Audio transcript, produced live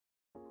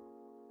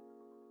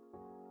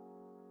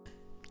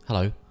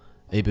Hello,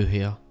 Ebu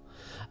here.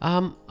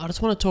 I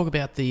just want to talk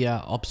about the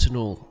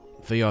optional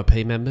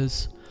VIP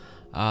members.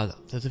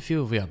 There's a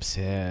few of you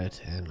upset,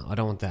 and I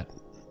don't want that.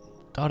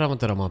 I don't want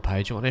that on my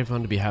page. I want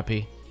everyone to be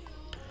happy.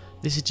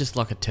 This is just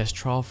like a test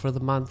trial for the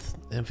month,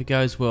 and if it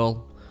goes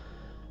well,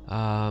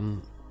 I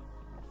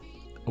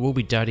will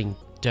be donating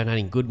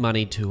good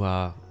money to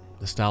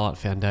the Starlight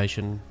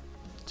Foundation.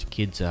 It's a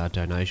kids'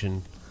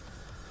 donation.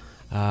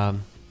 All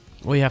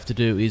you have to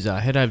do is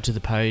head over to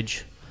the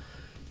page,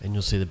 and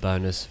you'll see the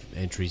bonus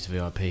entries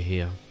VIP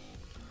here.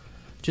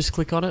 Just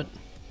click on it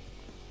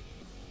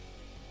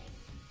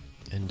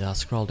and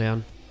scroll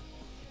down,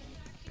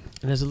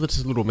 and there's a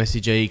little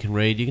message here you can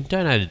read. You can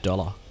donate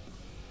 $1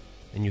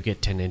 and you'll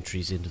get 10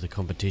 entries into the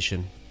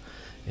competition.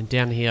 And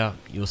down here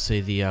you'll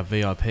see the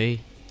VIP,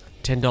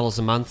 $10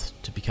 a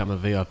month to become a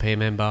VIP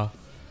member.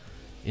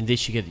 In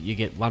this you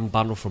get one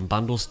bundle from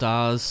Bundle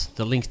Stars.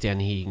 The link's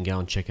down here, you can go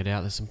and check it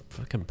out. There's some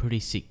fucking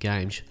pretty sick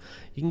games.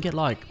 You can get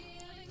like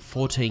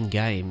 14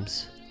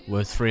 games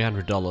worth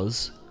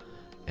 $300,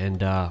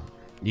 and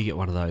you get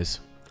one of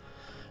those.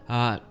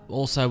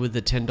 Also with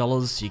the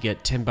 $10 you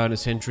get 10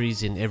 bonus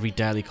entries in every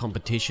daily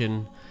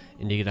competition,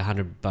 and you get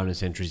 100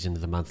 bonus entries into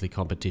the monthly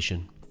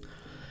competition.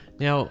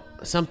 Now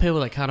some people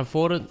that can't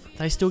afford it,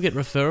 they still get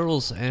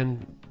referrals,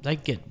 and they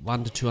get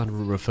 100 to 200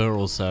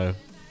 referrals. So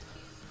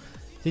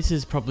this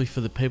is probably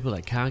for the people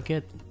that can't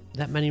get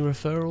that many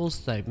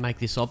referrals. They make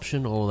this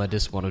option, or they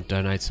just want to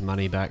donate some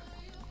money back.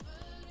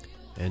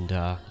 And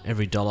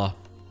every dollar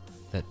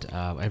that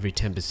every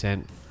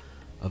 10%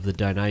 of the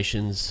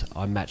donations,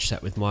 I match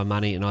that with my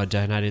money, and I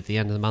donate at the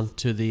end of the month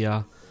to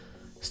the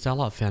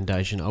Starlight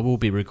Foundation. I will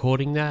be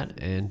recording that,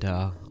 and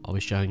I'll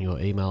be showing you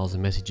emails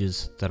and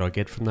messages that I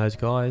get from those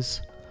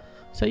guys.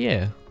 So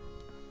yeah.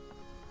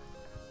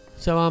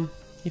 So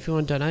if you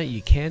want to donate,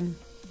 you can.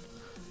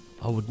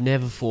 I would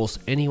never force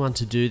anyone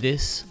to do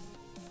this.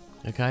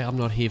 Okay, I'm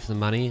not here for the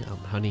money. I'm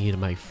only here to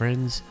make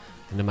friends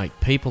and to make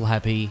people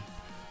happy,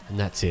 and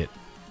that's it.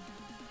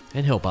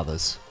 And help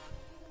others.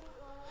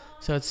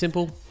 So it's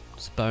simple.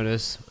 It's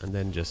bonus, and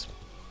then just,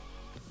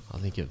 I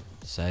think you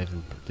save,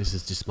 and this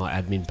is just my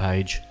admin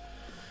page,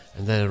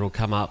 and then it'll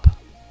come up.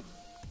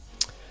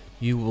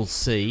 You will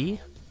see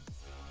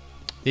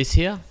this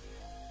here,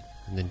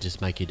 and then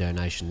just make your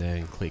donation there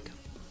and click.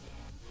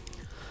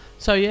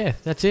 So yeah,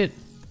 that's it.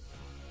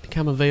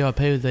 Become a VIP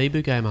with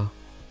EbuGamer.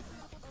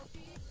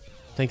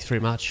 Thanks very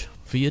much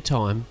for your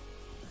time,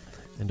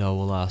 and I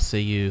will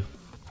see you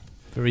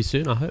very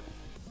soon, I hope.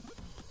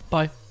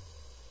 Bye.